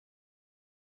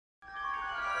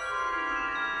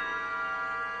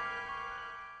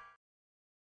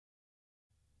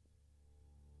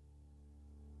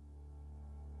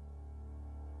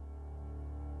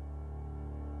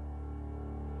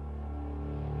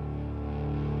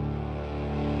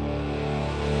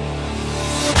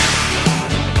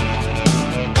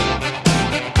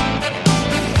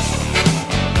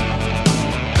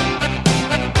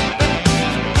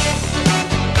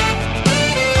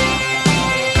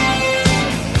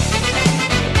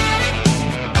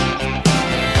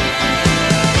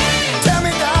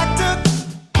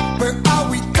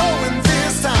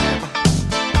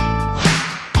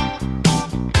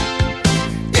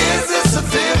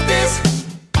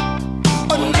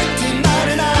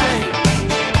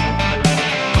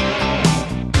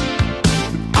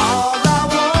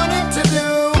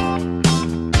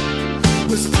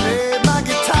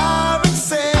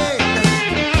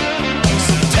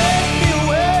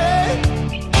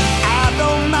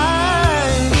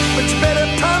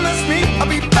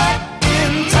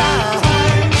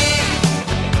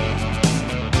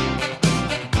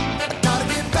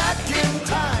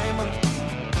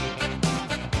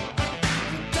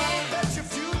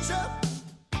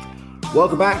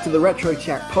Welcome back to the Retro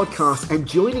Chat podcast, and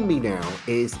joining me now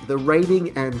is the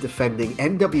reigning and defending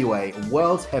NWA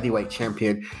World Heavyweight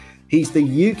Champion. He's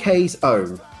the UK's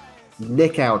own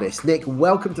Nick Aldis. Nick,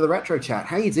 welcome to the Retro Chat.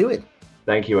 How you doing?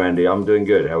 Thank you, Andy. I'm doing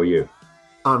good. How are you?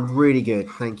 I'm really good.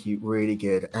 Thank you. Really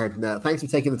good. And thanks for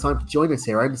taking the time to join us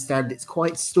here. I understand it's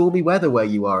quite stormy weather where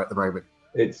you are at the moment.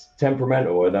 It's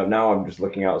temperamental, and now I'm just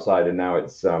looking outside, and now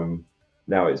it's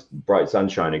bright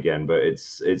sunshine again. But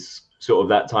it's sort of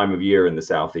that time of year in the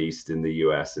southeast in the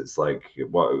US. It's like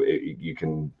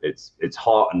it's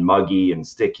hot and muggy and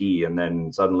sticky, and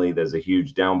then suddenly there's a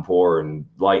huge downpour and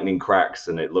lightning cracks,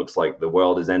 and it looks like the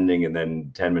world is ending. And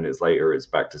then 10 minutes later, it's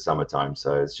back to summertime.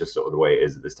 So it's just sort of the way it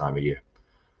is at this time of year.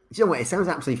 You know what? It sounds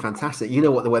absolutely fantastic. You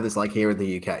know what the weather's like here in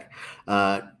the UK.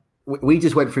 We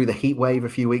just went through the heat wave a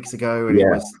few weeks ago, and It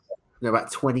was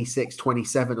about 26,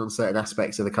 27 on certain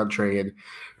aspects of the country, and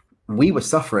we were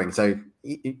suffering. So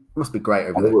it must be great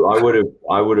over there.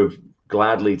 I would have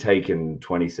gladly taken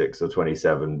 26 or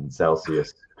 27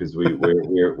 Celsius, because we've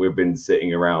been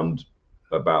sitting around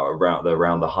the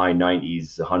high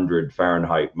 90s, 100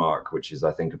 Fahrenheit mark, which is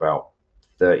I think about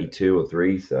 32 or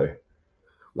 3. So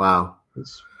wow.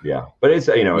 But it's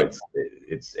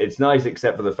it's nice,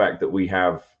 except for the fact that we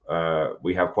have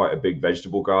quite a big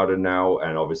vegetable garden now,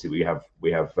 and obviously we have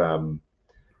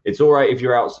it's all right if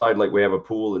you're outside, like we have a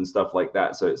pool and stuff like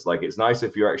that, so it's nice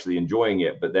if you're actually enjoying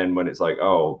it. But then when it's like,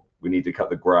 oh, we need to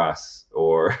cut the grass,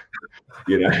 or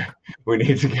we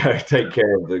need to go take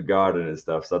care of the garden and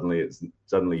stuff, suddenly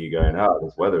you're going, oh,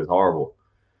 this weather is horrible.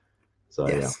 So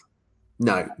yes. Yeah.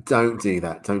 No, don't do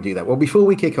that. Don't do that. Well, before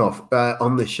we kick off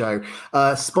on the show,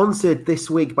 sponsored this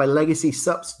week by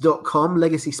LegacySups.com,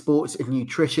 Legacy Sports and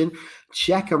Nutrition.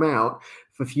 Check them out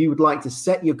if you would like to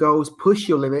set your goals, push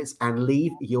your limits, and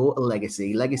leave your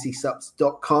legacy.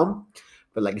 LegacySups.com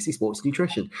for Legacy Sports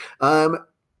Nutrition.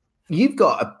 You've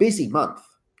got a busy month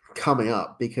coming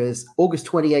up, because August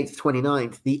 28th,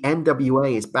 29th, the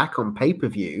NWA is back on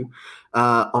pay-per-view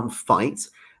on Fight,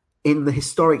 in the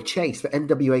historic chase for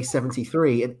NWA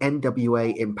 73 and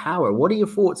NWA Empower. What are your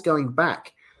thoughts going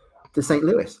back to St.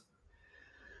 Louis?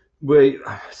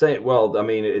 Well, I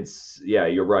mean,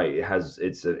 you're right.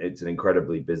 It's an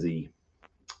incredibly busy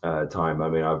time. I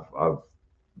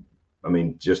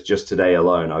mean, just today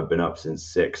alone, I've been up since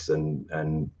 6,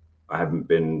 and I haven't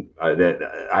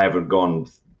gone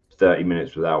 30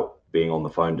 minutes without being on the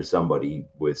phone to somebody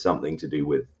with something to do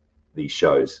with these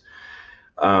shows.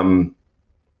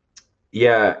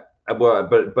 Yeah, well,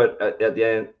 but at the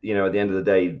end, at the end of the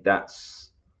day, that's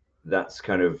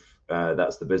kind of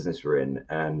that's the business we're in,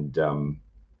 and to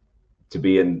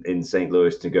be in St.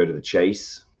 Louis, to go to the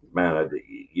chase, man,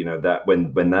 that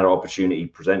when that opportunity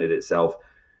presented itself,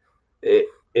 it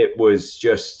was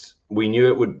just, we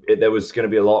knew there was going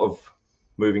to be a lot of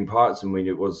moving parts, and we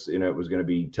knew it was going to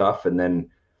be tough, and then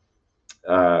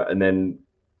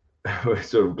we're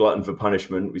sort of glutton for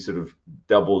punishment. We sort of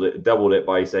doubled it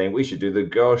by saying we should do the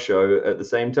girl show at the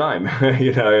same time,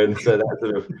 and so that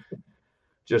sort of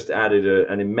just added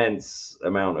an immense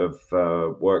amount of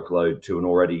workload to an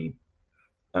already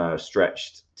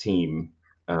stretched team.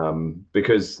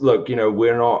 Because look,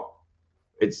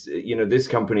 this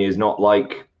company is not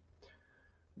like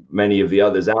many of the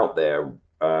others out there.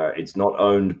 It's not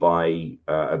owned by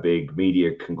a big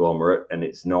media conglomerate, and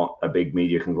it's not a big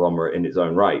media conglomerate in its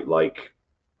own right, like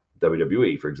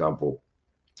WWE, for example.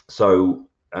 So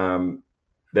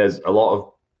there's a lot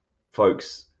of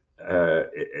folks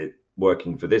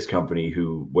working for this company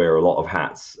who wear a lot of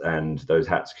hats, and those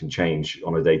hats can change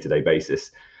on a day-to-day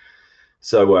basis.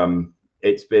 So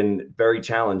it's been very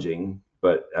challenging,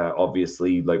 but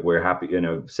obviously, like, we're happy.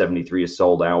 73 is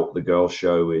sold out. The girl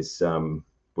show is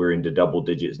we're into double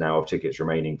digits now of tickets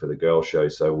remaining for the girl show,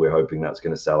 so we're hoping that's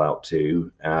going to sell out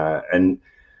too. And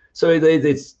so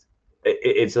it's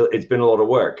been a lot of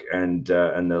work, and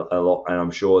a lot. And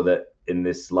I'm sure that in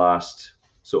this last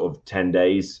sort of 10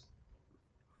 days,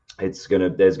 there's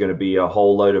going to be a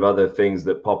whole load of other things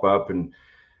that pop up and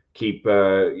keep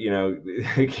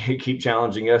keep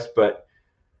challenging us. But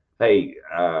hey,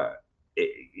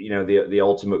 the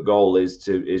ultimate goal is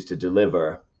to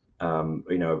deliver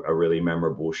a really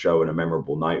memorable show and a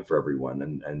memorable night for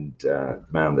everyone. And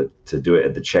man, to do it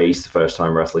at the Chase, the first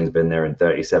time wrestling's been there in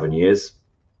 37 years.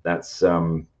 That's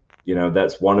that's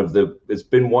it's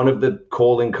been one of the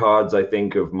calling cards, I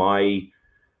think, of my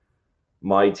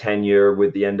tenure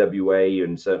with the NWA,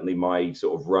 and certainly my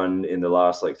sort of run in the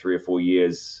last 3 or 4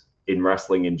 years in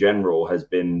wrestling in general, has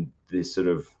been this sort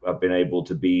of, I've been able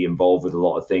to be involved with a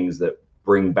lot of things that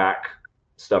bring back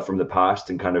stuff from the past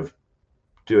and kind of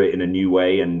do it in a new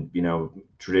way, and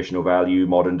traditional value,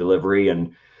 modern delivery.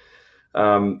 And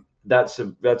That's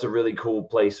a really cool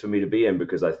place for me to be in,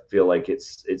 because I feel like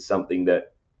it's something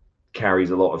that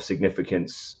carries a lot of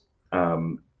significance,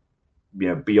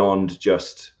 beyond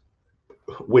just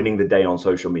winning the day on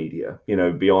social media,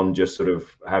 beyond just sort of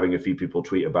having a few people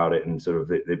tweet about it and sort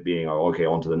of it being, oh, okay,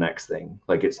 on to the next thing.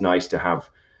 Like, it's nice to have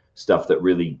stuff that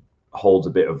really holds a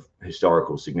bit of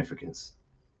historical significance.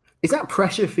 Is that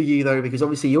pressure for you though? Because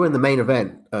obviously you're in the main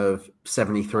event of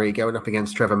 73 going up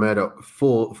against Trevor Murdoch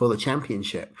for the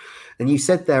championship. And you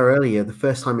said there earlier, the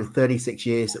first time in 36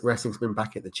 years that wrestling's been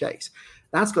back at the Chase.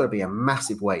 That's got to be a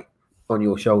massive weight on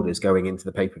your shoulders going into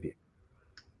the pay-per-view.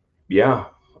 Yeah.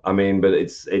 I mean, but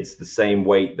it's the same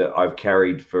weight that I've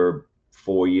carried for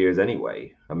 4 years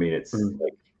anyway. I mean, it's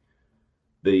like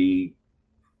the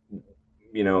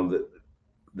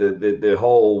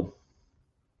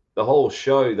whole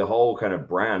show, the whole kind of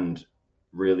brand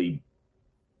really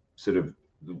sort of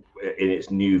in its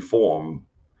new form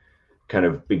kind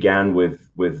of began with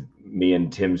me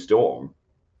and Tim Storm.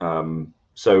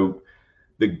 So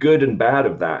the good and bad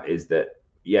of that is that,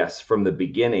 yes, from the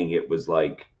beginning, it was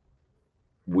like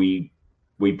we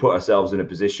put ourselves in a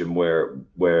position where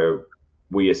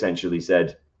we essentially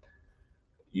said,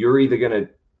 you're either going to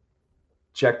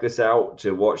check this out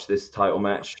to watch this title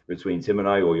match between Tim and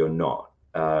I, or you're not.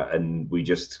 And we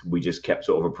just kept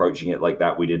sort of approaching it like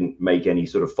that. We didn't make any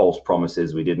sort of false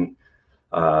promises. We didn't,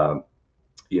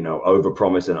 over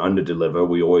promise and under deliver.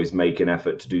 We always make an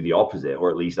effort to do the opposite, or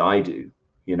at least I do.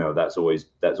 That's always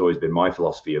been my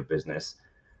philosophy of business.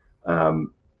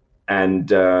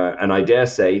 And I dare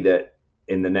say that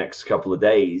in the next couple of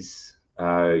days,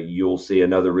 you'll see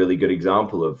another really good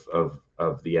example of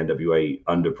the NWA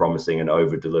under promising and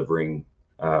over delivering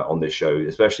on this show,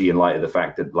 especially in light of the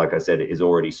fact that, like I said, it is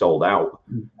already sold out.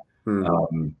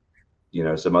 Some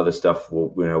other stuff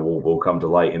will come to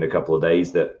light in a couple of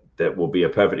days that will be a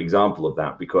perfect example of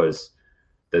that, because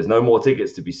there's no more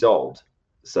tickets to be sold.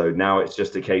 So now it's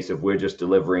just a case of we're just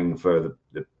delivering for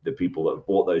the people that have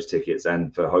bought those tickets,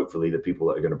 and for hopefully the people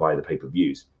that are going to buy the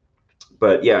pay-per-views.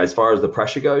 But yeah, as far as the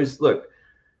pressure goes, look,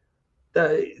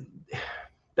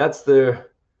 that's the,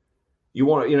 if you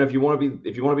want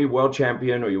to be world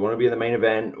champion, or you want to be in the main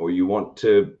event, or you want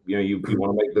to, you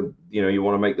want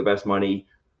to make the best money,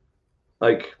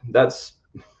 like that's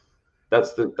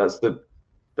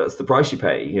the price you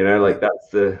pay, like that's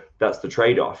the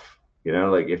trade-off,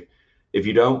 like if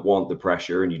you don't want the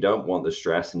pressure and you don't want the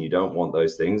stress and you don't want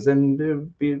those things, then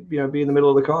be in the middle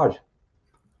of the card.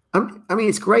 I mean,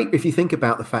 it's great if you think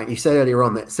about the fact you said earlier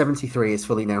on that 73 is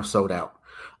fully now sold out,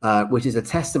 which is a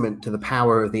testament to the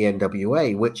power of the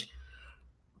NWA, which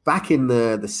back in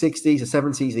the 60s, the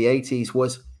 70s, the 80s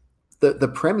was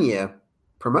the premier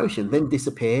promotion, then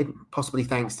disappeared, possibly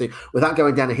thanks to, without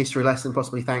going down a history lesson,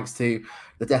 possibly thanks to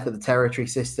the death of the territory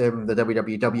system, the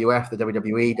WWF, the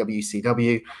WWE,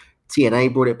 WCW.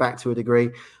 TNA brought it back to a degree.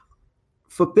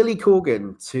 For Billy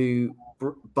Corgan to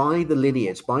buy the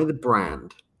lineage, buy the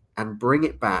brand, and bring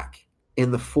it back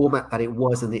in the format that it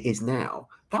was and it is now,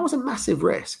 that was a massive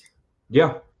risk.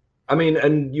 Yeah. I mean,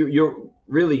 and you're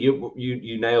really,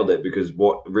 you nailed it, because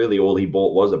what really all he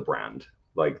bought was a brand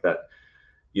like that.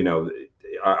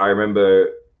 I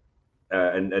remember,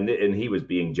 and he was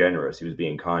being generous, he was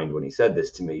being kind when he said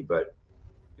this to me, but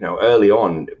early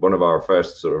on, one of our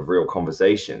first sort of real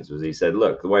conversations was, he said,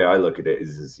 look, the way I look at it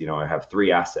is I have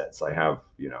three assets. I have,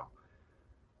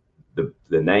 the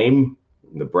name,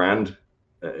 the brand,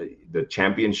 the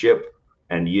championship,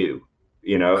 and you,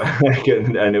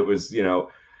 and it was, and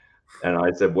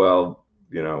I said, well,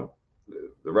 the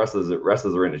wrestlers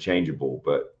are interchangeable,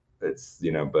 but it's,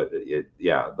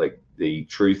 like the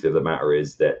truth of the matter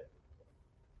is that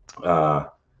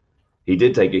he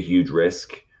did take a huge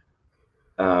risk.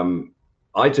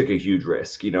 I took a huge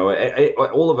risk,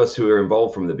 all of us who were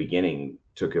involved from the beginning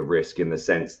took a risk, in the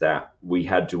sense that we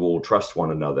had to all trust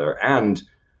one another, and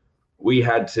we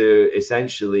had to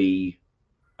essentially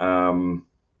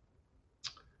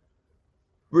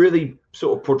really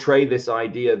sort of portray this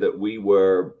idea that we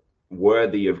were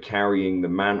worthy of carrying the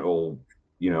mantle,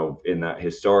 in that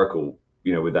historical,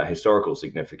 with that historical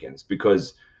significance,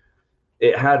 because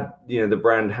it had, the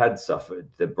brand had suffered,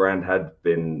 the brand had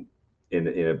been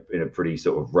in a pretty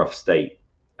sort of rough state.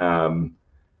 And,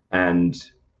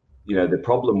 the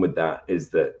problem with that is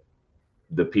that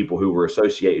the people who were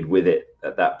associated with it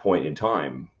at that point in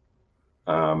time,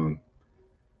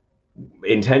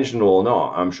 intentional or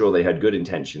not, I'm sure they had good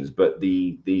intentions, but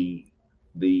the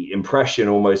impression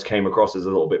almost came across as a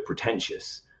little bit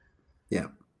pretentious. Yeah.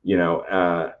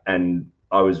 And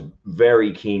I was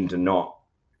very keen to not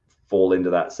fall into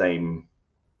that same,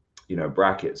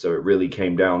 bracket. So it really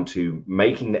came down to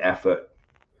making the effort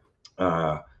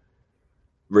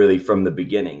really from the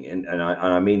beginning. And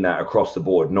I mean that across the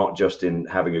board, not just in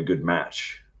having a good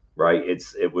match, right?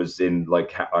 It was in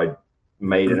like, I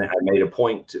made a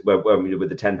point when we did with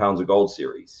the 10 pounds of gold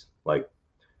series, like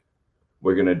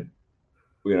we're going to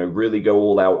really go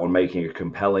all out on making a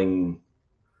compelling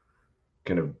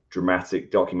kind of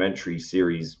dramatic documentary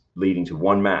series leading to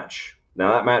one match.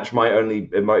 Now that match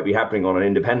might be happening on an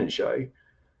independent show,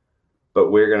 but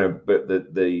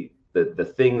the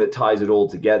thing that ties it all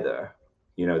together,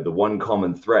 the one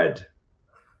common thread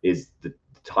is the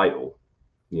title,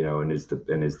 and is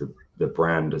the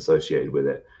brand associated with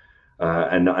it.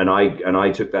 And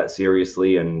I took that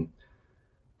seriously, and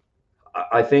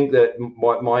I think that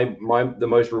the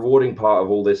most rewarding part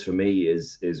of all this for me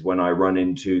is when I run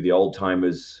into the old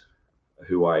timers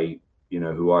who I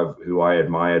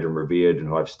admired and revered and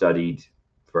who I've studied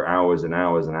for hours and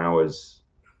hours and hours,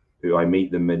 who I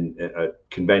meet them at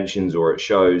conventions or at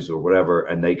shows or whatever,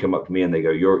 and they come up to me and they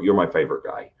go, "You're my favorite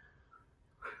guy,"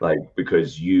 like,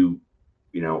 because and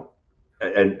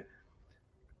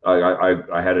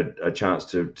I had a chance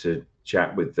to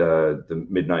chat with the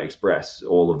Midnight Express,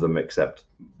 all of them except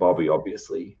Bobby,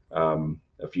 obviously,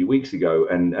 a few weeks ago,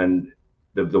 and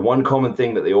the one common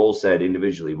thing that they all said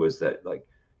individually was that, like,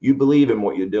 you believe in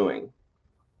what you're doing,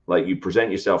 like you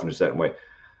present yourself in a certain way.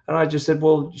 And I just said,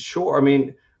 well, sure. I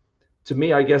mean, to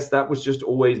me, I guess that was just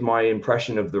always my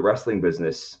impression of the wrestling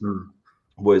business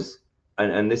was,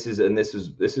 and this is I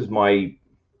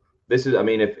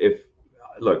mean, if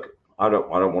look, I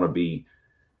don't want to be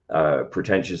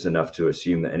pretentious enough to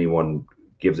assume that anyone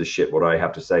gives a shit what I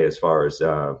have to say as far as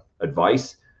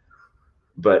advice.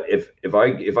 But if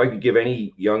I could give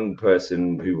any young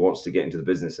person who wants to get into the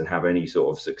business and have any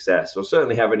sort of success, or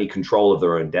certainly have any control of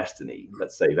their own destiny,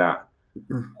 let's say that,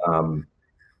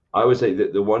 I would say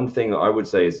that the one thing that I would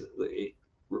say is,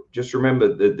 just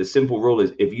remember the simple rule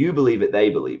is, if you believe it, they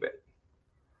believe it.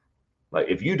 Like,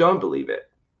 if you don't believe it,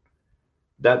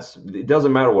 it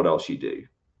doesn't matter what else you do.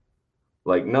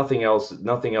 Like, nothing else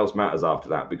matters after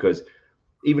that, because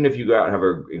even if you go out and have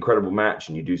an incredible match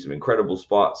and you do some incredible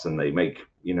spots and they make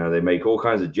all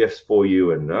kinds of GIFs for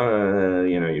you, and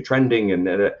you're trending,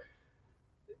 and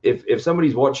if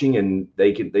somebody's watching and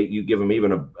you give them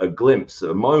even a glimpse,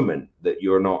 a moment that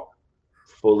you're not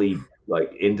fully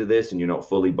like into this and you're not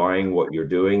fully buying what you're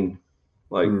doing,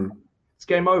 like it's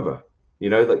game over.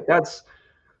 Like, that's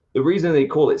the reason they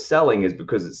call it selling, is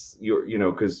because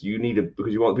because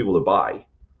you want people to buy.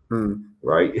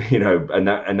 Right. And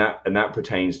that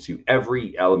pertains to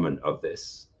every element of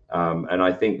this. And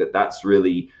I think that that's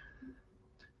really,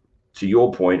 to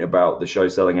your point about the show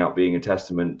selling out being a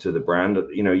testament to the brand,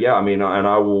 yeah, I mean, and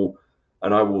I will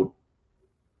go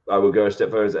a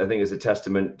step further. I think it's a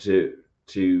testament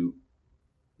to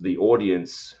the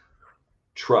audience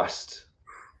trust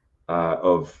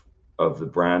of the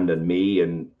brand and me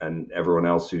and everyone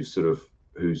else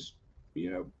who's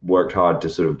worked hard to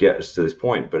sort of get us to this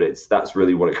point. But that's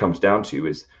really what it comes down to,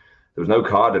 is there was no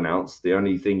card announced. The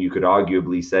only thing you could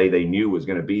arguably say they knew was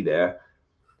going to be there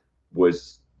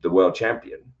was the world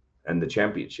champion and the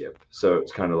championship. So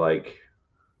it's kind of like,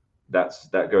 that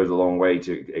goes a long way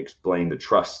to explain the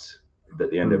trust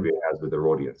that the NWA has with their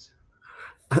audience.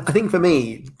 I think for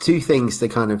me, two things to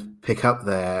kind of pick up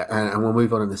there, and we'll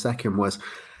move on in a second, was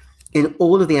in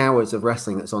all of the hours of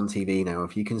wrestling that's on TV now,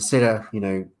 if you consider,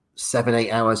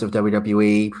 7-8 hours of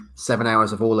WWE, 7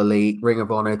 hours of All Elite, Ring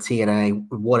of Honor, TNA,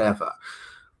 whatever.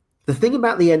 The thing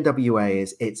about the NWA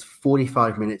is it's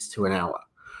 45 minutes to an hour.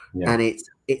 Yeah. And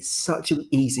it's such an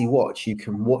easy watch. You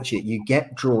can watch it. You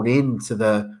get drawn into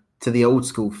the old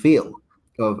school feel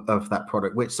of that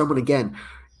product, which someone, again,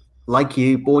 like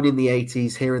you, born in the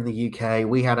 80s here in the UK,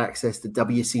 we had access to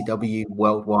WCW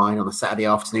worldwide on a Saturday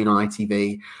afternoon on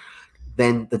ITV,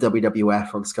 then the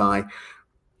WWF on Sky.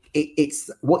 It's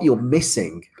what you're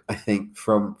missing, I think,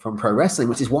 from pro wrestling,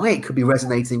 which is why it could be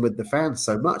resonating with the fans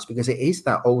so much, because it is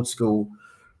that old school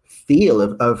feel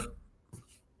of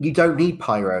you don't need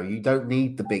pyro, you don't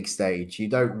need the big stage, you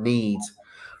don't need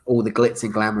all the glitz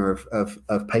and glamour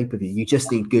of pay-per-view. You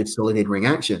just need good, solid in-ring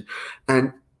action.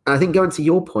 And I think, going to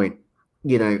your point,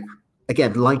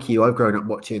 again, like you, I've grown up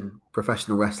watching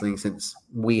professional wrestling since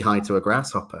Wee-High to a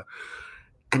Grasshopper.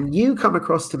 And you come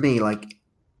across to me like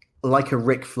a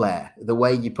Ric Flair, the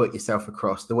way you put yourself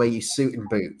across, the way you suit and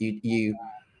boot, you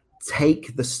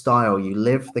take the style, you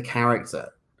live the character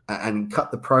and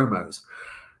cut the promos.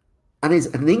 And as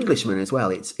an Englishman as well,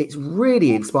 it's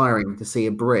really inspiring to see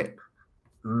a Brit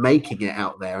making it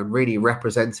out there and really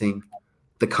representing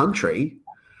the country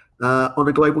on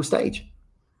a global stage.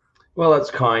 Well,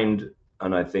 that's kind,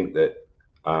 and I think that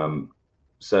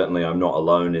certainly I'm not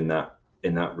alone in that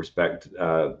respect.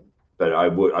 But I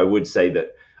would say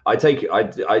that I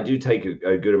do take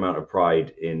a good amount of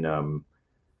pride in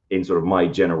sort of my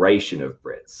generation of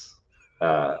Brits,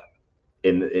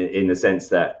 in the sense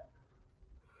that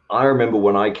I remember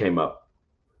when I came up,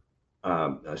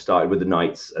 I started with the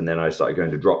Knights, and then I started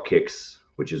going to Drop Kicks,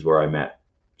 which is where I met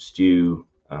Stu,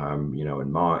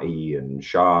 and Marty and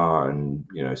Shah, and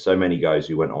so many guys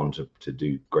who went on to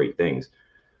do great things.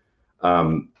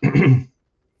 And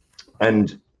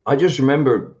I just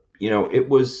remember, it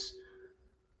was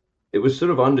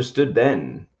sort of understood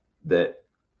then that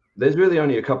there's really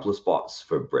only a couple of spots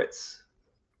for Brits.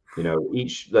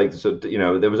 Each, like, so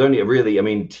there was only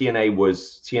TNA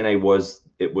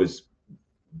was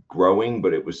growing,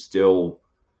 but it was still.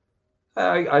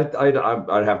 I'd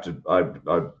have to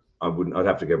I'd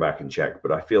have to go back and check,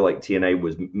 but I feel like TNA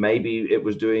was, maybe it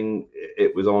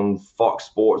was on Fox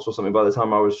Sports or something by the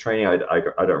time I was training. I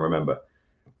don't remember.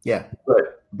 Yeah,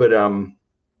 but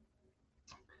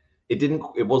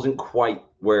it wasn't quite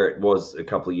where it was a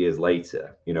couple of years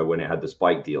later, when it had the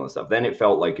Spike deal and stuff. Then it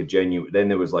felt like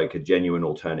there was like a genuine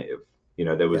alternative.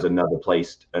 There was another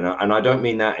place, and I don't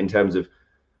mean that in terms of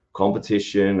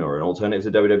competition or an alternative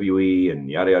to WWE and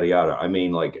yada yada yada. I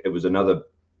mean, like, it was another,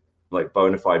 like,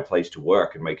 bona fide place to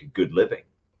work and make a good living.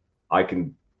 I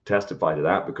can testify to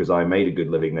that because I made a good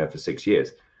living there for 6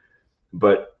 years.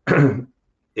 But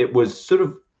it was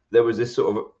there was this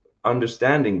sort of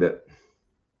understanding that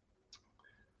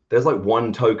there's like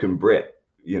one token Brit,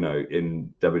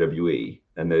 in WWE,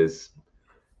 and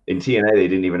in TNA they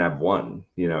didn't even have one.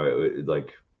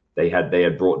 Like, they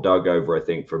had brought Doug over, I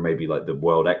think, for maybe like the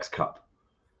World X Cup,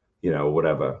 or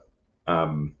whatever.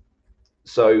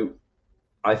 So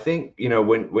I think,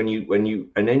 when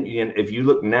you and then if you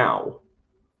look now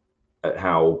at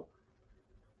how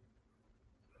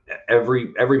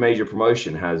every major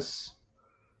promotion has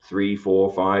 3,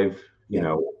 4, 5,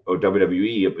 or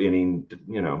WWE in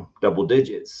double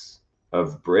digits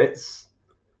of Brits.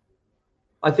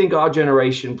 I think our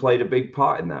generation played a big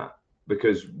part in that,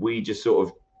 because we just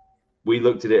we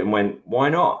looked at it and went, why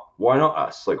not? Why not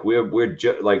us? Like, we're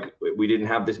like, we didn't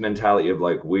have this mentality of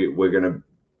like, we're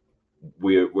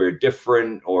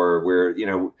different, or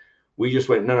we just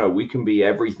went, no, we can be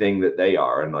everything that they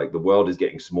are. And like, the world is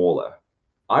getting smaller.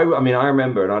 I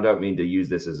remember, and I don't mean to use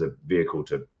this as a vehicle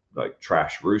to like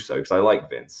trash Russo, because I like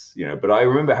Vince, but I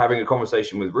remember having a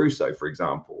conversation with Russo, for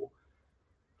example,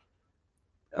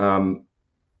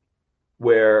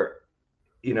 where,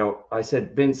 I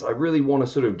said, Vince, I really want to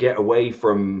sort of get away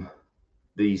from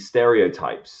the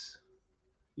stereotypes,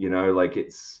 like,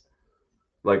 it's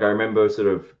like, I remember sort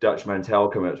of Dutch Mantel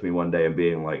coming up to me one day and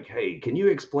being like, hey, can you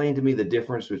explain to me the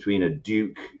difference between a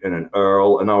Duke and an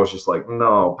Earl? And I was just like,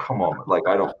 no, come on. Like,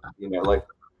 I don't, like,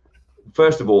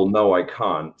 first of all, no, I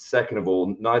can't. Second of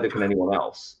all, neither can anyone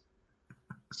else.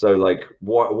 So like,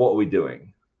 what are we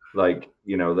doing? Like,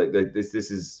 like, this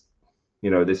is,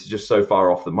 this is just so far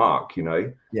off the mark,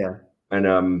 Yeah.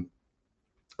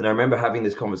 And I remember having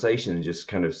this conversation and just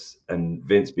kind of, and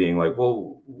Vince being like,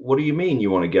 well, what do you mean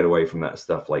you want to get away from that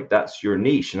stuff? Like, that's your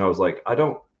niche. And I was like, I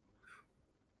don't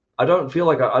feel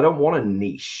like I don't want a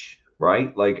niche,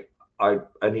 right? Like,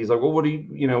 and he's like, well, what do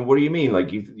you mean?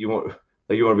 Like, you want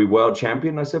to be world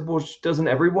champion? I said, well, doesn't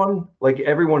everyone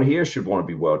here should want to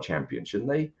be world champion,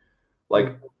 shouldn't they?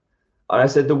 Like, and I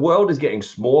said, the world is getting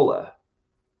smaller.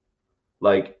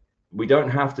 Like, we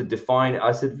don't have to define it.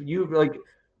 I said,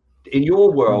 in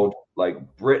your world, like,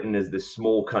 Britain is this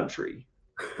small country,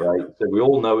 right? So we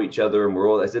all know each other,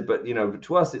 and I said, but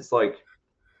to us, it's like,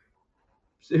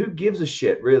 so who gives a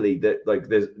shit, really, that like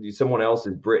there's someone else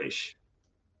is British?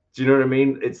 Do you know what I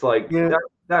mean? It's like,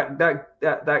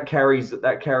 that carries,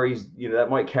 that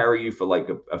might carry you for like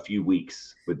a few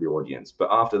weeks with the audience, but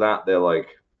after that, they're like,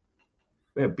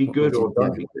 yeah, be good or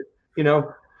don't be good,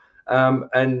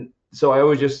 and so I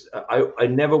always I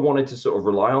never wanted to sort of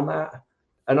rely on that.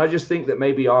 And I just think that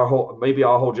maybe our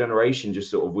whole generation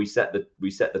just sort of, we set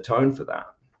the tone for that,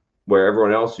 where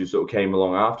everyone else who sort of came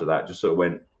along after that just sort of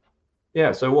went,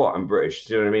 yeah, so what? I'm British.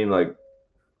 Do you know what I mean? Like,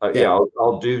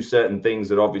 I'll do certain things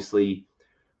that obviously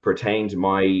pertain to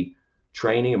my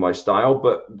training and my style,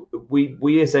 but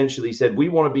we essentially said we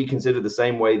want to be considered the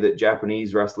same way that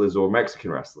Japanese wrestlers or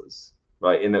Mexican wrestlers,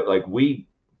 right? In that, like,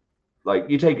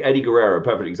 you take Eddie Guerrero, a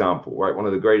perfect example, right? One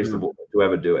of the greatest to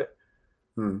ever do it.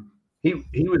 He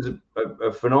was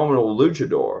a phenomenal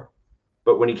luchador,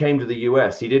 but when he came to the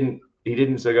US, he didn't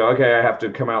say, okay, I have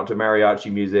to come out to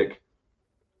mariachi music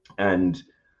and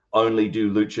only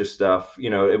do lucha stuff.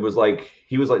 It was like,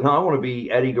 he was like, no, I want to be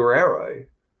Eddie Guerrero.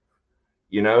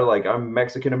 you know, like I'm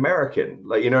Mexican American,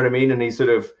 like, you know what I mean? And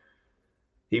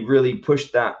he really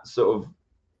pushed that sort of,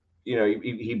 you know,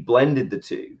 he blended the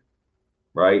two,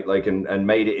 right? Like, and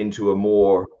made it into a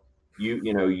more,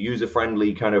 you know,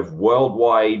 user-friendly kind of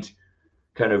worldwide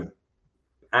kind of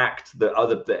act that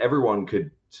everyone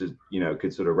could sort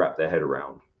of wrap their head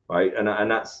around, right? And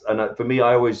for me,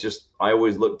 I always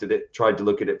looked at it, tried to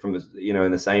look at it from the, you know,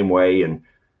 in the same way. And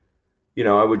you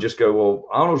know, I would just go, well,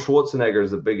 Arnold Schwarzenegger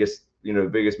is the biggest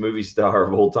movie star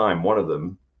of all time, one of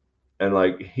them, and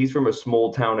like he's from a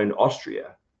small town in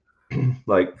Austria.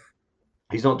 Like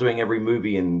he's not doing every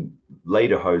movie in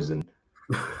Lederhosen.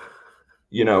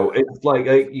 You know, it's like,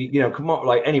 you know, come on,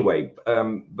 like, anyway,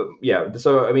 but yeah,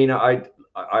 so I mean, I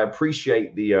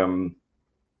appreciate the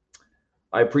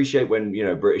I appreciate when, you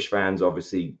know, British fans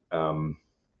obviously you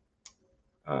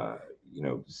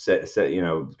know, you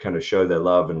know, kind of show their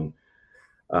love, and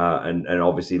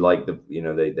obviously, like, the, you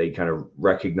know, they kind of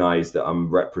recognize that I'm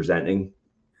representing.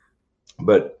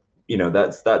 But you know,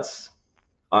 that's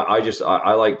I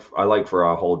like for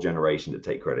our whole generation to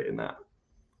take credit in that.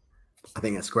 I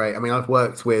think that's great. I mean, I've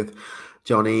worked with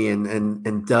Johnny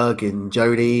and Doug and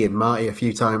Jodie and Marty a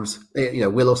few times, you know,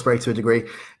 Will Ospreay to a degree,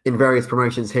 in various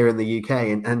promotions here in the UK,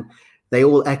 and they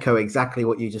all echo exactly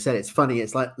what you just said. It's funny.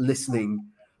 It's like listening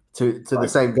to the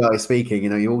same guy speaking. You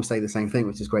know, you all say the same thing,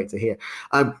 which is great to hear.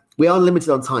 We are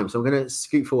limited on time, so I'm going to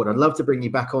scoot forward. I'd love to bring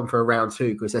you back on for a round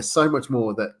two, because there's so much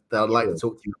more that I'd like to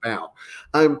talk to you about.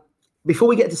 Before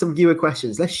we get to some viewer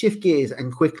questions, let's shift gears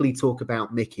and quickly talk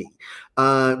about Mickie,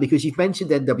 because you've mentioned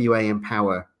NWA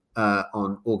Empower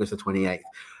on August the 28th.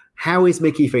 How is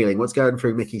Mickie feeling? What's going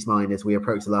through Mickie's mind as we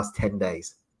approach the last 10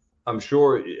 days? I'm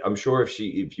sure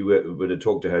if you were to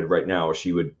talk to her right now,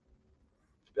 she would,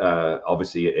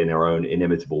 obviously in her own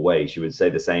inimitable way, she would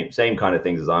say the same kind of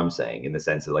things as I'm saying, in the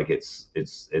sense of like, it's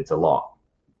a lot,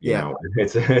 you know,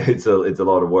 it's a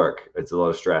lot of work. It's a lot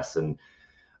of stress. And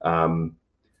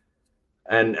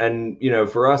you know,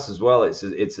 for us as well, it's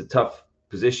a tough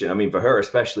position. I mean, for her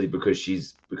especially, because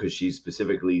she's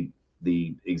specifically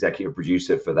the executive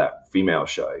producer for that female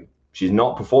show. She's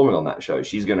not performing on that show.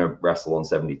 She's going to wrestle on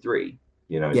 73,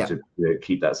 you know, to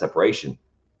keep that separation.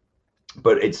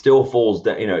 But it still falls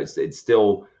down, you know, it's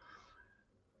still,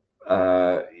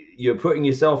 you're putting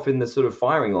yourself in the sort of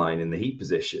firing line, in the heat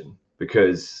position,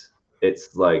 because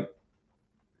it's like,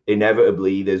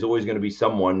 inevitably there's always going to be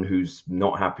someone who's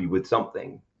not happy with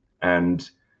something. And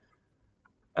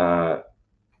the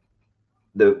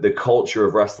culture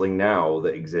of wrestling now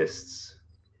that exists,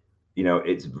 you know,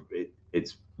 it's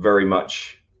very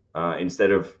much,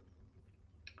 instead of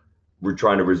we're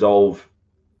trying to resolve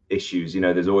issues, you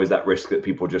know, there's always that risk that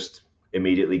people just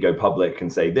immediately go public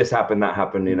and say this happened, that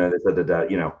happened, you know,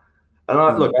 you know.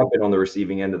 And look, I've been on the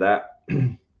receiving end of that.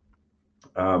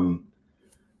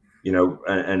 You know,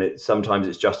 and sometimes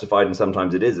it's justified and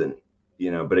sometimes it isn't,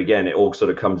 you know. But again, it all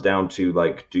sort of comes down to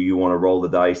like, do you want to roll the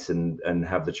dice and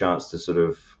have the chance to sort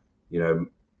of, you know,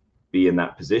 be in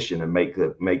that position and make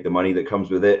the money that comes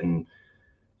with it, and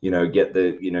you know, get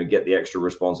the extra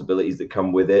responsibilities that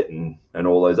come with it, and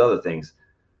all those other things.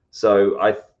 So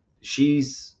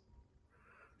she's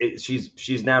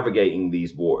navigating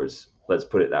these waters, let's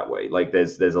put it that way. Like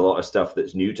there's a lot of stuff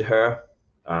that's new to her.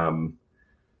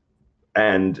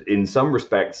 And in some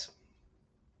respects,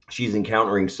 she's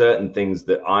encountering certain things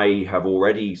that I have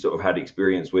already sort of had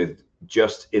experience with,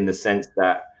 just in the sense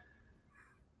that,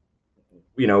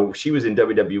 you know, she was in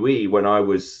WWE when I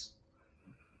was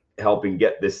helping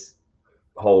get this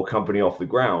whole company off the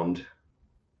ground.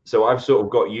 So I've sort of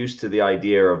got used to the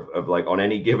idea of like, on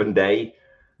any given day,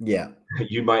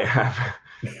 you might have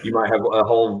a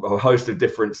whole host of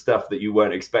different stuff that you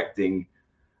weren't expecting.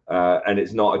 And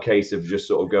it's not a case of just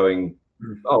sort of going,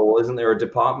 oh, well, isn't there a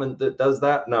department that does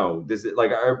that? No, this is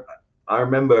like, I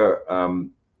remember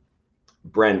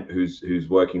Brent, who's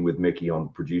working with Mickie on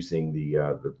producing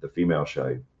the female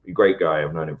show. A great guy.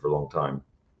 I've known him for a long time.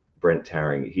 Brent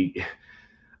Taring. He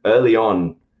early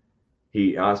on,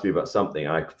 he asked me about something.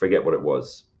 I forget what it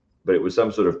was, but it was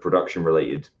some sort of production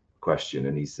related question.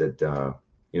 And he said, you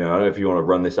know, I don't know if you want to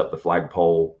run this up the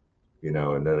flagpole, you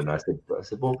know. And then I said,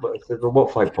 well,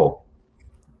 what flagpole?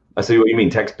 I said, what do you mean,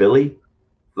 text Billy?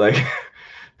 Like,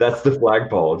 that's the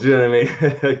flagpole. Do you know what I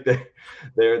mean?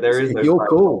 there is no. You're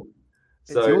cool.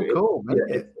 So you're cool.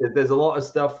 There's a lot of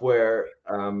stuff where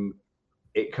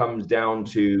it comes down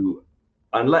to,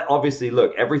 unless obviously,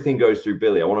 look, everything goes through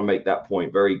Billy. I want to make that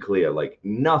point very clear. Like,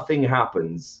 nothing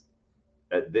happens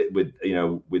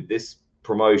with this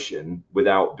promotion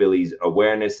without Billy's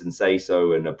awareness and say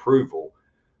so and approval.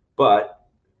 But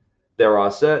there are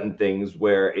certain things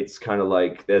where it's kind of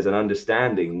like there's an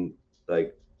understanding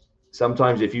like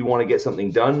sometimes if you want to get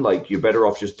something done, like you're better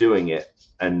off just doing it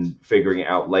and figuring it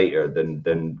out later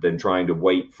than trying to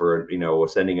wait for, you know, or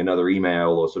sending another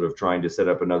email or sort of trying to set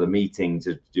up another meeting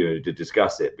to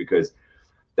discuss it, because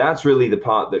that's really the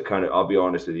part that kind of, I'll be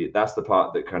honest with you, that's the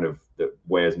part that kind of that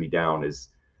wears me down, is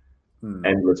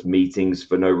endless meetings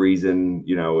for no reason,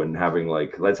 you know, and having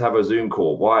like, let's have a Zoom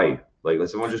call. Why? Like, let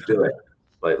someone just do it.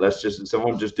 Like,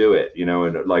 someone just do it, you know,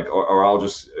 and like, or I'll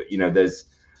just, you know, there's,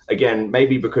 again,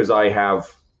 maybe because I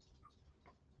have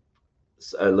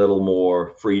a little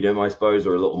more freedom, I suppose,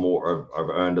 or a little more, I've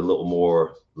earned a little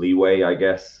more leeway, I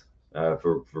guess,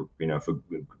 for you know,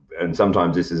 and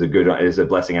sometimes this is a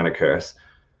blessing and a curse.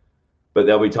 But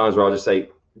there'll be times where I'll just say,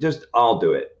 I'll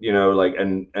do it, you know, like,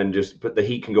 and just put the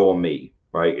heat can go on me,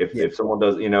 right? If someone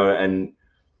does, you know, and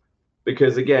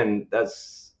because again,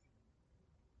 that's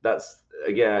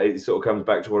again, it sort of comes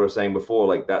back to what I was saying before,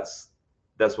 like that's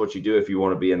what you do if you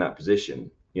want to be in that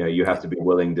position. You know, you have to be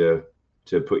willing to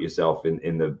put yourself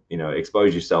in the, you know,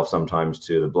 expose yourself sometimes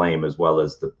to the blame as well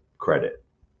as the credit.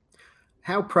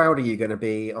 How proud are you going to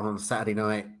be on Saturday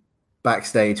night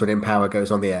backstage when Empower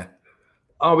goes on the air?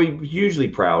 I'll be hugely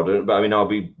proud, but I mean, I'll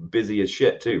be busy as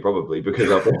shit too, probably, because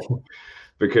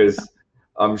because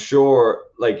I'm sure,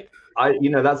 like,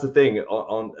 you know, that's the thing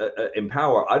on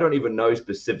Empower. I don't even know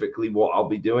specifically what I'll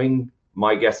be doing.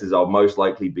 My guess is I'll most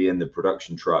likely be in the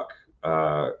production truck,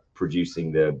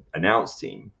 producing the announce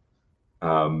team.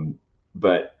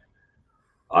 But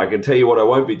I can tell you what I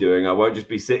won't be doing. I won't just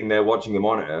be sitting there watching the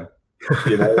monitor,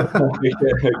 you know.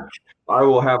 I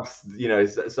will have, you know,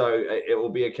 so it will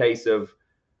be a case of,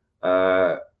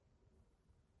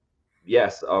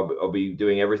 yes, I'll be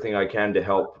doing everything I can to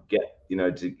help get, you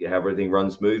know, to have everything run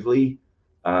smoothly,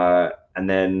 and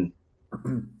then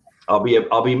I'll be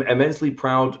immensely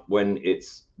proud when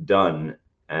it's done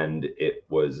and it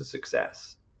was a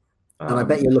success. And I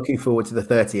bet you're looking forward to the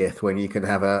 30th when you can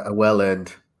have a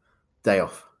well-earned day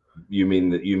off. You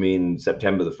mean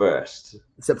September the 1st?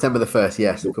 September the 1st,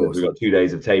 yes, of course. We've got 2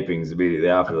 days of tapings immediately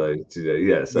after those 2 days.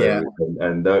 Yeah, so yeah.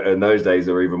 And those days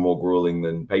are even more grueling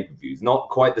than pay-per-views. Not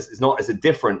quite this. It's a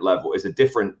different level. It's a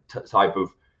different type of,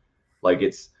 like,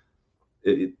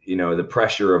 you know, the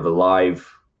pressure of a live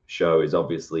show is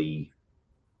obviously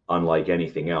unlike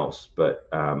anything else. But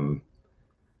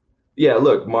yeah,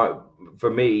 look, for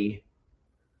me,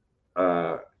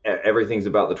 everything's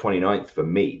about the 29th for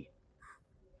me,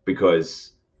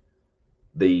 because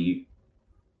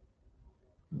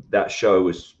that show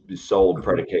was sold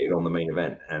predicated on the main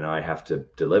event, and I have to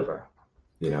deliver,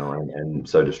 you know, and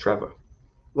so does Trevor.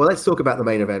 Well, let's talk about the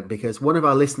main event, because one of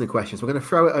our listener questions, we're going to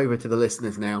throw it over to the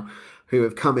listeners now who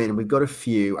have come in. We've got a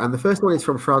few, and the first one is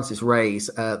from Francis Reyes,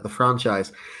 the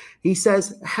franchise. He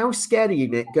says, how scared are you,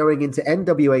 Nick, going into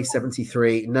NWA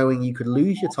 73, knowing you could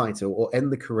lose your title or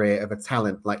end the career of a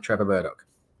talent like Trevor Murdoch?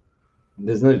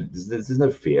 There's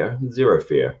no fear, zero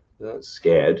fear. I'm not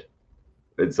scared.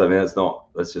 That's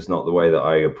just not the way that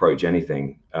I approach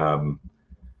anything. You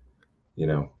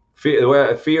know,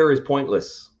 fear is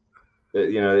pointless.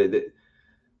 You know,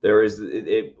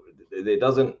 it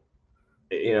doesn't,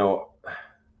 you know,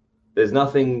 there's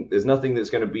nothing that's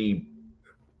going to be,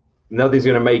 nothing's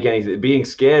going to make anything. Being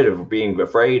scared of being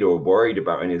afraid or worried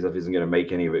about any stuff isn't going to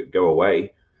make any of it go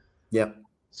away. Yep.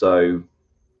 So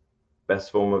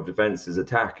best form of defense is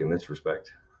attack in this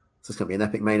respect. So it's going to be an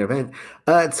epic main event.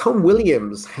 Tom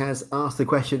Williams has asked the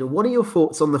question, what are your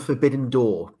thoughts on the Forbidden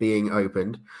Door being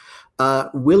opened?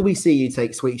 Will we see you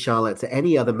take Sweet Charlotte to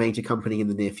any other major company in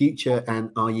the near future?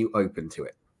 And are you open to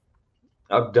it?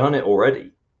 I've done it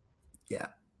already. Yeah.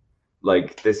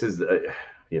 Like, this is,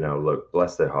 you know, look,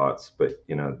 bless their hearts, but,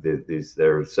 you know,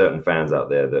 there are certain fans out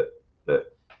there that,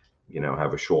 you know,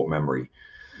 have a short memory.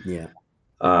 Yeah.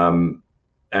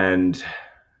 And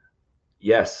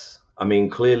yes, I mean,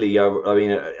 clearly,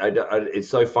 it's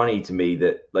so funny to me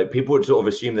that, like, people would sort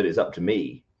of assume that it's up to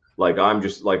me. Like, I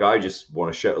just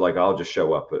want to show, like, I'll just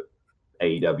show up at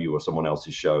AEW or someone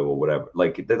else's show or whatever.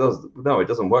 Like, it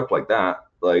doesn't work like that.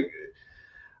 Like,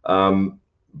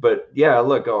 but yeah,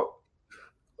 look,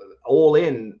 All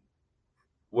In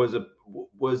was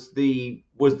the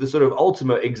sort of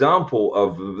ultimate example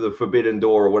of the Forbidden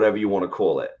Door, or whatever you want to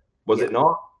call it. Was it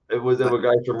not? There were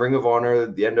guys from Ring of Honor,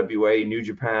 the NWA, New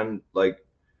Japan, like,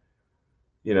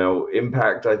 you know,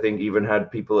 Impact, I think, even had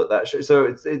people at that show. So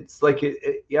it's like,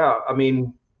 yeah, I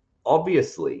mean,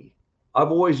 obviously,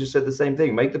 I've always just said the same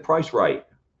thing. Make the price right.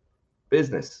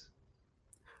 Business.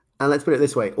 And let's put it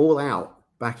this way, All Out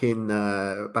back in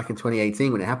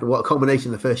 2018 when it happened, what a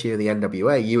culmination, the first year of the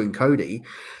NWA, you and Cody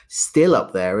still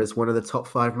up there as one of the top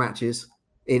 5 matches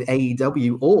in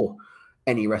AEW or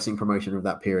any wrestling promotion of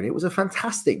that period. It was a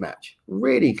fantastic match,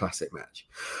 really classic match.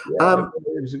 Yeah,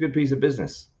 it was a good piece of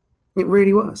business. It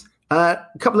really was. A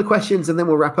couple of questions and then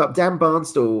we'll wrap up. Dan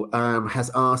Barnstall has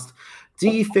asked, do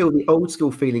you feel the old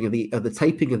school feeling of the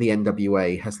taping of the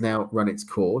NWA has now run its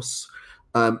course?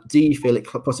 Do you feel it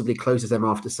possibly closes them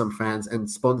off to some fans and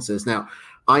sponsors? Now,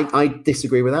 I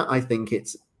disagree with that. I think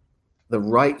it's the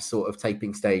right sort of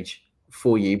taping stage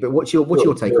for you. But what's your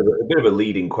take? A bit of a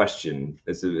leading question.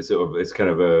 It's kind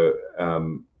of a.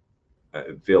 I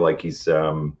feel like he's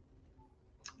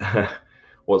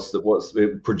what's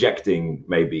projecting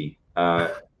maybe.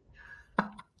 The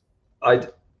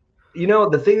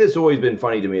thing that's always been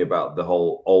funny to me about the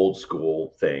whole old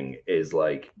school thing is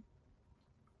like,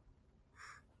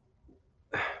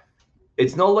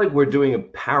 it's not like we're doing a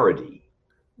parody.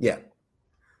 Yeah.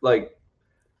 Like,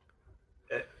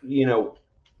 we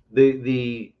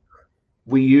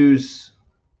use,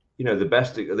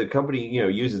 the company,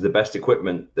 uses the best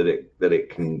equipment that it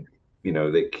can,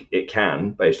 that it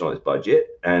can based on its budget,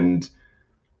 and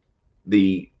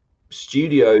the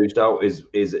studio style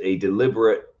is a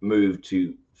deliberate move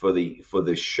for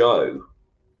the show,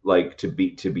 like to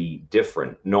be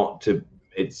different,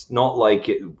 it's not like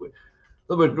it.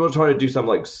 We're not trying to do some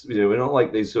we're not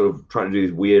like these sort of trying to do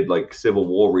these weird like Civil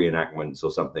War reenactments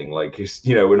or something. Like,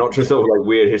 we're not just sort of like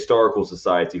weird historical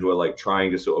society who are like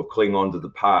trying to sort of cling on to the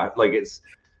past. Like it's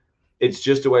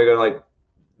just a way of going like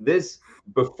this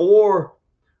before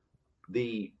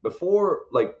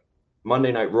like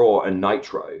Monday Night Raw and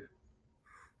Nitro.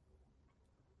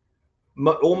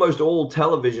 Almost all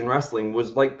television wrestling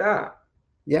was like that.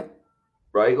 Yeah.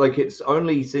 Right, like it's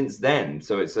only since then,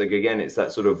 so it's like, again, it's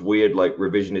that sort of weird like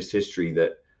revisionist history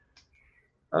that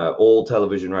all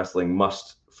television wrestling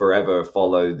must forever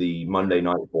follow the Monday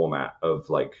night format of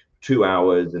like 2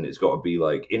 hours, and it's got to be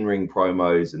like in-ring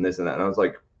promos and this and that. And I was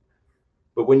like,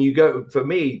 but when you go, for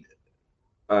me,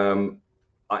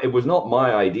 it was not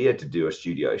my idea to do a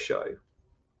studio show.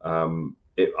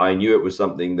 I knew it was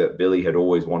something that Billy had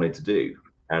always wanted to do,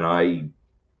 and I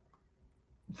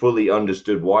fully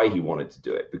understood why he wanted to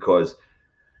do it, because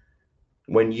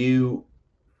when to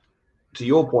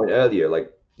your point earlier,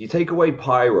 like you take away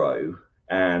pyro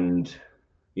and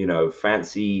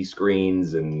fancy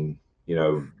screens and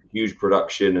huge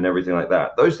production and everything like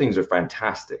that, those things are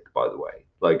fantastic, by the way.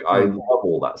 Like I love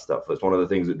all that stuff. That's one of the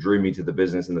things that drew me to the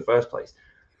business in the first place.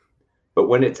 But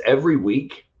when it's every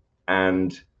week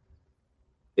and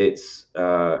it's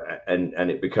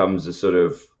and it becomes a sort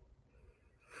of,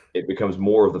 it becomes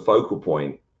more of the focal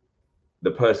point,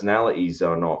 the personalities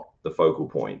are not the focal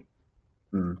point.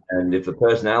 And if the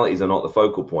personalities are not the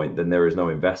focal point, then there is no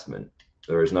investment.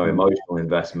 There is no emotional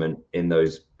investment in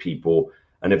those people.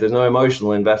 And if there's no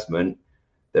emotional investment,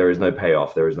 there is no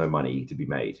payoff. There is no money to be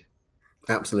made.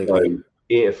 Absolutely. So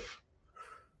if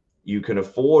you can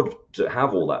afford to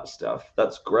have all that stuff,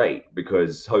 that's great,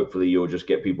 because hopefully you'll just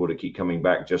get people to keep coming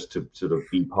back just to sort of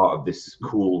be part of this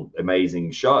cool,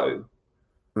 amazing show.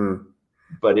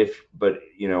 But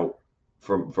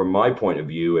from my point of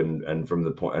view, and from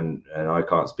the point, and I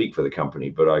can't speak for the company,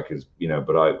 but I can,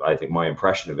 but I think my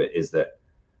impression of it is that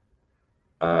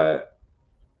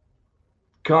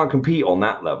can't compete on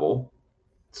that level.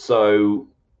 So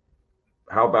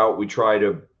how about we try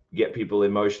to get people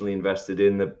emotionally invested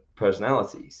in the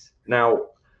personalities? Now,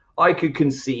 I could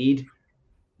concede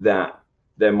that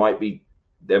there might be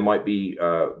there's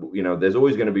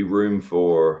always going to be room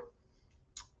for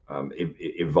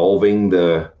evolving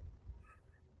the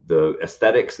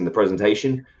aesthetics and the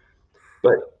presentation,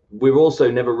 but we've also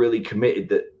never really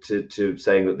committed to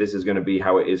saying that this is going to be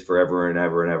how it is forever and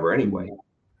ever and ever anyway.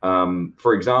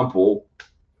 For example,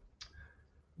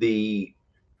 the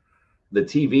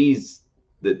TVs,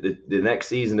 the next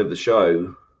season of the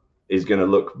show is going to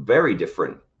look very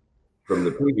different from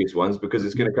the previous ones, because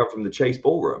it's going to come from the Chase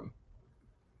Ballroom.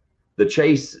 The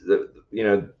Chase,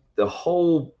 the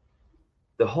whole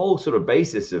sort of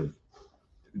basis of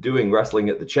doing wrestling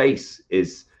at the Chase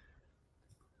is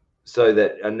so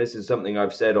that, and this is something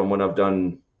I've said on when I've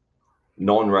done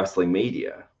non-wrestling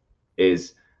media,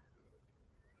 is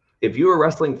if you're a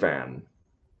wrestling fan,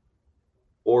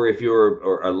 or if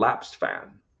you're a lapsed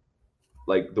fan,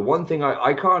 like the one thing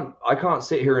I can't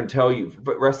sit here and tell you,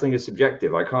 but wrestling is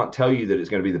subjective. I can't tell you that it's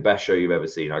going to be the best show you've ever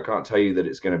seen. I can't tell you that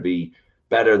it's going to be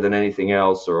better than anything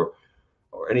else or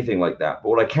anything like that. But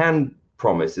what I can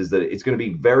promise is that it's going to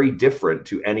be very different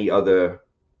to any other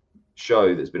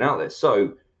show that's been out there.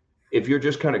 So if you're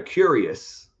just kind of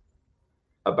curious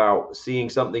about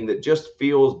seeing something that just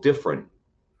feels different,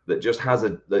 that just has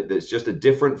that's just a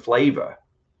different flavor,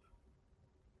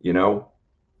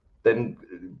 then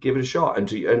give it a shot.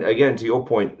 And again, to your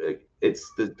point,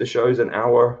 it's the show's an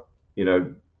hour,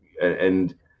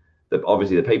 and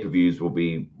obviously the pay-per-views will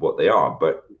be what they are,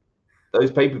 but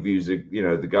those pay-per-views are,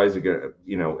 the guys are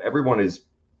gonna, everyone is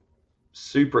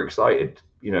super excited,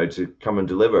 to come and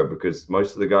deliver, because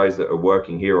most of the guys that are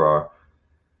working here are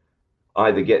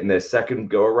either getting their second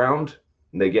go around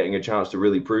and they're getting a chance to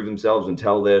really prove themselves and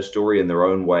tell their story in their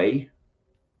own way,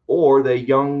 or they're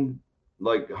young,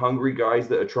 like hungry guys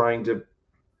that are trying to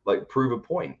like prove a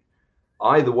point.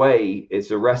 Either way,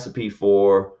 it's a recipe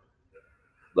for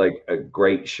like a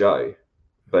great show.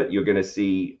 But you're going to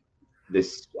see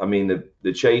this. I mean,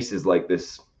 the chase is like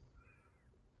this.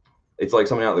 It's like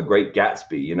something out of The Great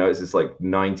Gatsby, it's this like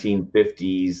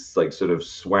 1950s, like sort of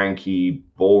swanky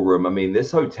ballroom. I mean,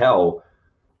 this hotel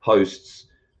hosts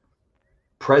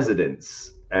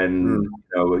presidents, and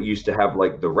it used to have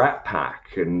like the Rat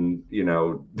Pack, and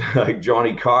like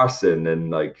Johnny Carson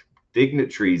and like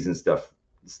dignitaries and stuff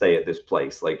stay at this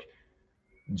place. Like,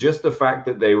 just the fact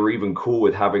that they were even cool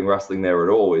with having wrestling there at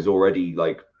all is already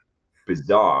like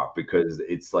bizarre, because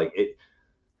it's like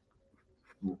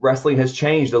wrestling has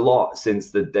changed a lot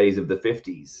since the days of the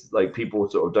 50s. Like, people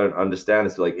sort of don't understand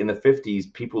this. Like, in the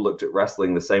 50s, people looked at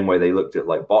wrestling the same way they looked at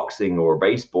like boxing or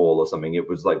baseball or something. It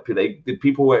was like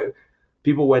people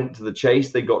went to the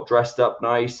chase, they got dressed up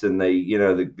nice, and they,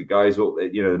 the guys,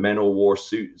 the men all wore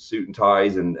suit and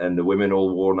ties, and the women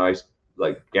all wore nice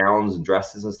like gowns and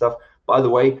dresses and stuff. By the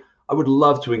way, I would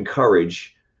love to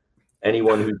encourage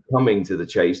anyone who's coming to the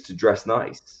chase to dress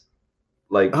nice.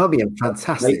 Like, that'd be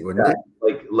fantastic, wouldn't it?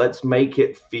 Like, let's make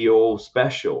it feel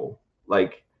special.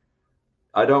 Like,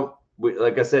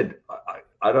 like I said,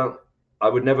 I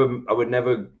would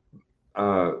never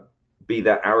be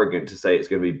that arrogant to say it's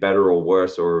going to be better or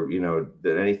worse, or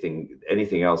than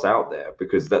anything else out there,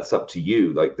 because that's up to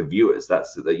you, like the viewers.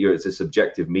 It's a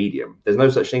subjective medium. There's no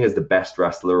such thing as the best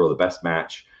wrestler or the best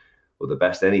match or the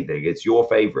best anything. It's your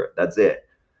favorite. That's it.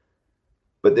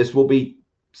 But this will be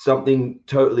something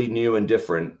totally new and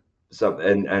different.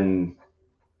 And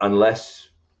unless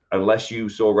you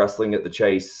saw wrestling at the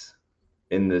Chase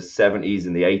in the 70s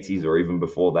and the 80s, or even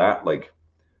before that, like,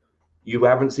 you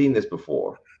haven't seen this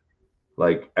before.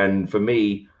 Like, and for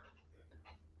me,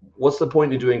 what's the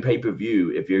point of doing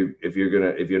pay-per-view if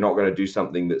you're not gonna do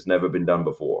something that's never been done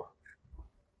before?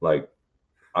 Like,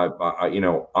 I've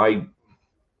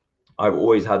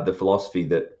always had the philosophy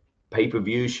that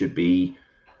pay-per-view should be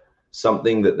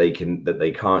something that they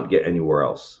can't get anywhere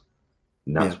else,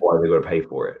 and that's why they got to pay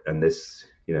for it. And this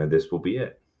will be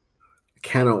it.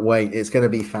 Cannot wait. It's going to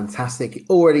be fantastic.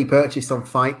 Already purchased on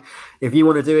Fight. If you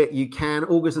want to do it, you can.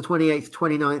 August the 28th,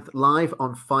 29th, live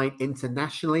on Fight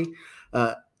internationally.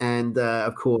 And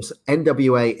of course,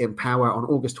 NWA Empower on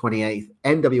August 28th,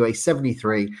 NWA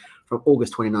 73 from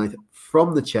August 29th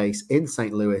from the Chase in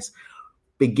St. Louis.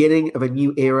 Beginning of a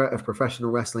new era of professional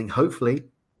wrestling, hopefully,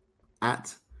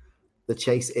 at the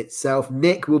Chase itself.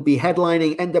 Nick will be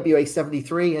headlining NWA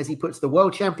 73 as he puts the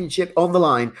World Championship on the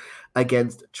line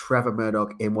against Trevor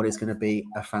Murdoch in what is going to be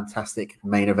a fantastic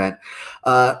main event.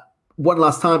 One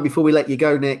last time before we let you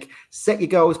go, Nick, set your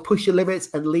goals, push your limits,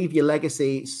 and leave your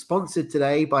legacy. Sponsored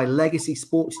today by Legacy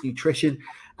Sports Nutrition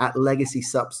at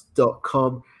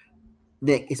legacysubs.com.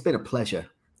 Nick, it's been a pleasure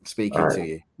speaking to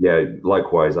you. Yeah,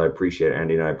 likewise. I appreciate it,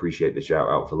 Andy, and I appreciate the shout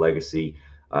out for Legacy.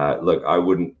 Look, I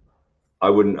wouldn't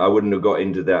have got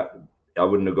into that. I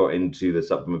wouldn't have got into the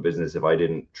supplement business if I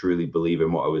didn't truly believe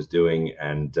in what I was doing.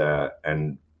 And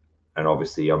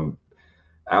obviously, I'm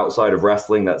outside of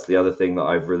wrestling. That's the other thing that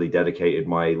I've really dedicated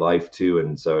my life to.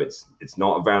 And so it's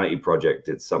not a vanity project.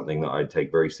 It's something that I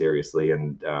take very seriously.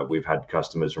 And we've had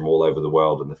customers from all over the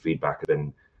world, and the feedback has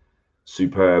been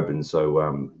superb. And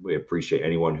so we appreciate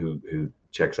anyone who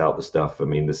checks out the stuff. I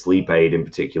mean, the sleep aid in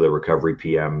particular, Recovery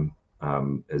PM,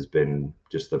 has been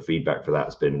just, the feedback for that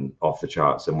has been off the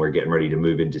charts, and we're getting ready to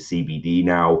move into CBD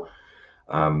now,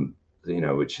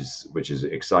 which is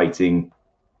exciting.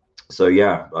 So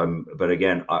yeah, but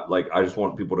again, I just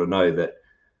want people to know that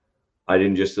I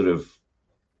didn't just sort of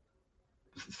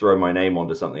throw my name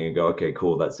onto something and go, okay,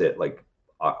 cool, that's it. Like,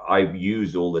 I've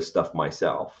used all this stuff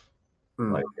myself.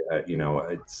 Like,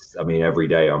 every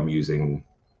day I'm using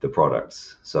the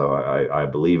products, so I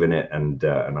believe in it, and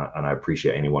I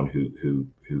appreciate anyone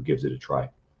who gives it a try.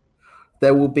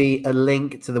 There will be a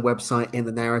link to the website in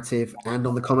the narrative and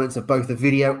on the comments of both the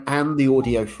video and the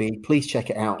audio feed. Please check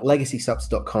it out,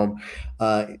 legacysubs.com.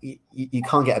 You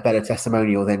can't get a better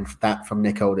testimonial than that from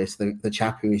Nick Aldis, the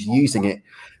chap who is using it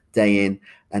day in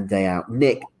and day out.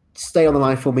 Nick, stay on the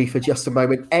line for me for just a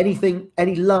moment.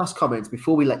 Any last comments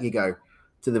before we let you go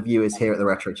to the viewers here at the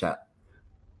Retro Chat?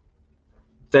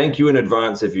 thank you in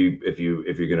advance if you're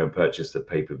going to purchase the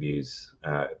pay-per-views.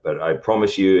 But I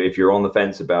promise you, if you're on the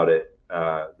fence about it,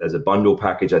 there's a bundle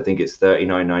package. I think it's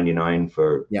 $39.99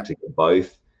 to get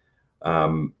both.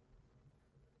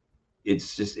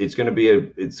 It's going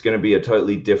to be a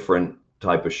totally different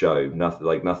type of show.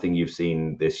 Nothing you've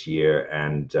seen this year.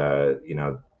 And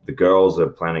the girls are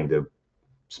planning to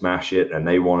smash it, and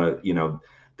they want to.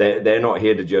 They're not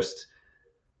here to just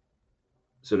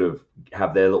sort of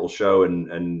have their little show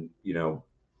and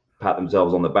pat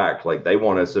themselves on the back. Like they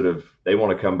want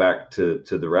to come back to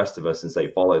the rest of us and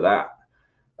say, follow that.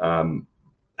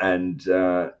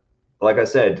 Like I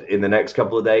said, in the next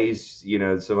couple of days,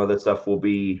 some other stuff will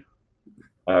be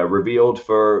revealed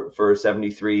for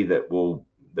 73 that will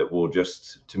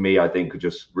just, to me, I think,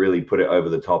 just really put it over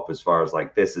the top as far as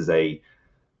like, this is a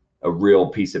real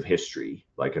piece of history,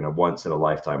 like a once in a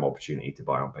lifetime opportunity to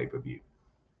buy on pay-per-view.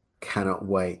 Cannot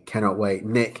wait.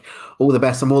 Nick, all the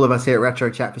best from all of us here at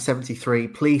Retro Chat for 73.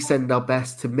 Please send our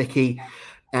best to Mickey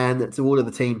and to all of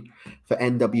the team for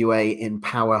NWA in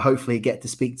Power. Hopefully get to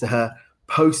speak to her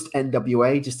post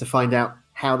NWA just to find out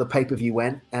how the pay-per-view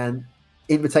went. And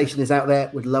invitation is out there.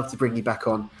 Would love to bring you back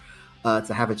on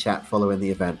to have a chat following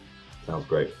the event. Sounds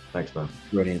great. Thanks, man.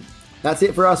 Brilliant. That's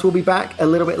it for us. We'll be back a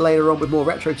little bit later on with more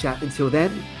Retro Chat. Until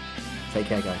then, take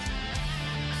care, guys.